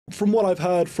from what I've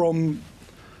heard from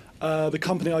the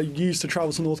company I use to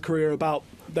travel to North Korea about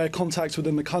their contacts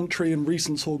within the country and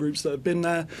recent tour groups that have been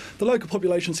there, the local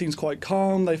population seems quite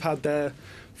calm. They've had their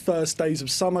first days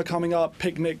of summer coming up,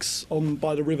 picnics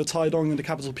by the River Taedong in the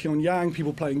capital Pyongyang,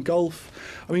 people playing golf.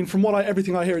 I mean, from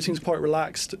everything I hear, it seems quite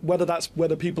relaxed.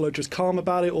 Whether people are just calm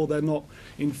about it or they're not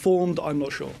informed, I'm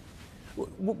not sure.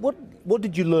 What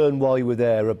did you learn while you were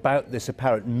there about this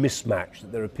apparent mismatch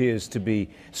that there appears to be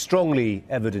strongly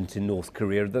evident in North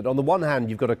Korea? That on the one hand,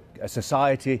 you've got a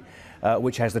society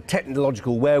which has the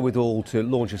technological wherewithal to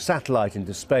launch a satellite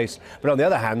into space, but on the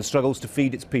other hand, struggles to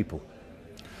feed its people.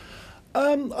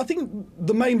 I think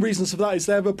the main reasons for that is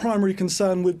they have a primary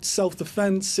concern with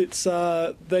self-defence. It's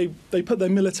they put their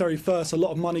military first. A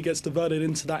lot of money gets diverted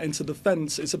into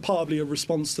defence. It's partly a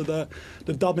response to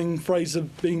the dubbing phrase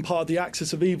of being part of the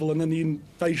axis of evil, and then the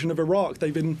invasion of Iraq.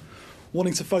 They've been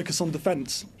wanting to focus on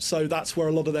defence, so that's where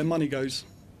a lot of their money goes.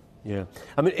 Yeah,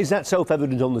 I mean, is that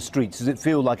self-evident on the streets? Does it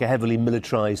feel like a heavily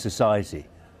militarised society?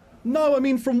 No, I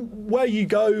mean, from where you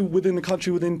go within the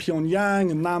country, within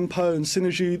Pyongyang and Nampo and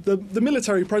Sinuiju, the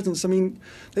military presence, I mean,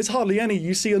 there's hardly any.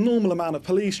 You see a normal amount of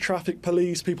police, traffic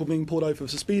police, people being pulled over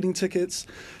for speeding tickets.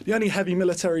 The only heavy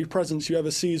military presence you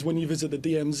ever see is when you visit the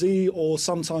DMZ or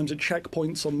sometimes at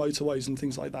checkpoints on motorways and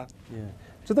things like that. Yeah.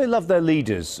 Do they love their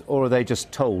leaders, or are they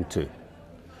just told to?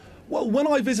 Well, when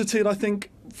I visited, I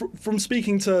think from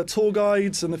speaking to tour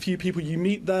guides and the few people you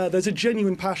meet there, there's a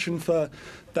genuine passion for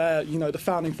the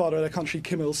founding father of their country,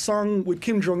 Kim Il-sung. With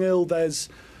Kim Jong-il, there's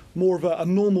more of a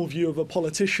normal view of a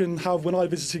politician. However, when I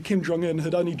visited, Kim Jong-un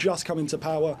had only just come into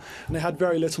power and they had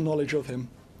very little knowledge of him.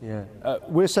 Yeah.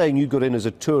 We're saying you got in as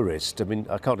a tourist. I mean,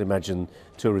 I can't imagine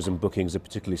tourism bookings are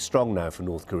particularly strong now for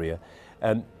North Korea.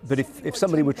 But if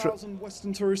somebody were... 10,000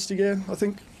 Western tourists a year, I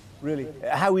think. Really?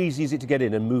 How easy is it to get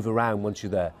in and move around once you're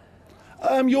there?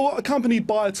 You're accompanied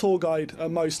by a tour guide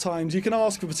at most times. You can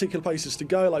ask for particular places to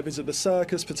go, like visit the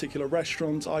circus, particular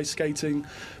restaurants, ice skating,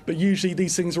 but usually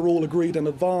these things are all agreed in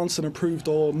advance and approved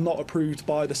or not approved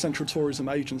by the Central Tourism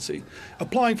Agency.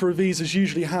 Applying for a visa is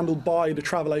usually handled by the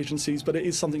travel agencies, but it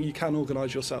is something you can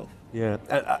organise yourself. Yeah,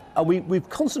 we've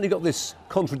constantly got this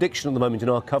contradiction at the moment in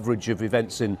our coverage of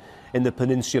events in the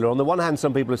peninsula. On the one hand,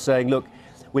 some people are saying, look,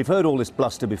 we've heard all this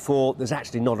bluster before, there's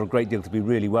actually not a great deal to be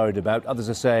really worried about. Others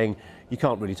are saying you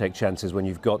can't really take chances when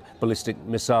you've got ballistic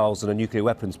missiles and a nuclear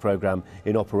weapons programme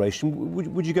in operation.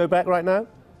 Would you go back right now?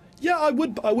 Yeah, I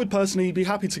would personally be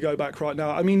happy to go back right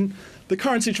now. I mean, the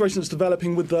current situation that's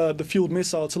developing with the fueled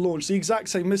missile to launch, the exact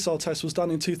same missile test was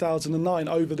done in 2009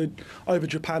 over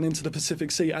Japan into the Pacific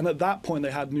Sea, and at that point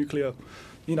they had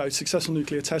successful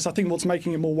nuclear tests. I think what's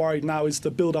making it more worried now is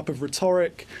the build-up of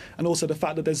rhetoric and also the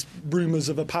fact that there's rumours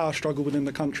of a power struggle within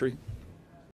the country.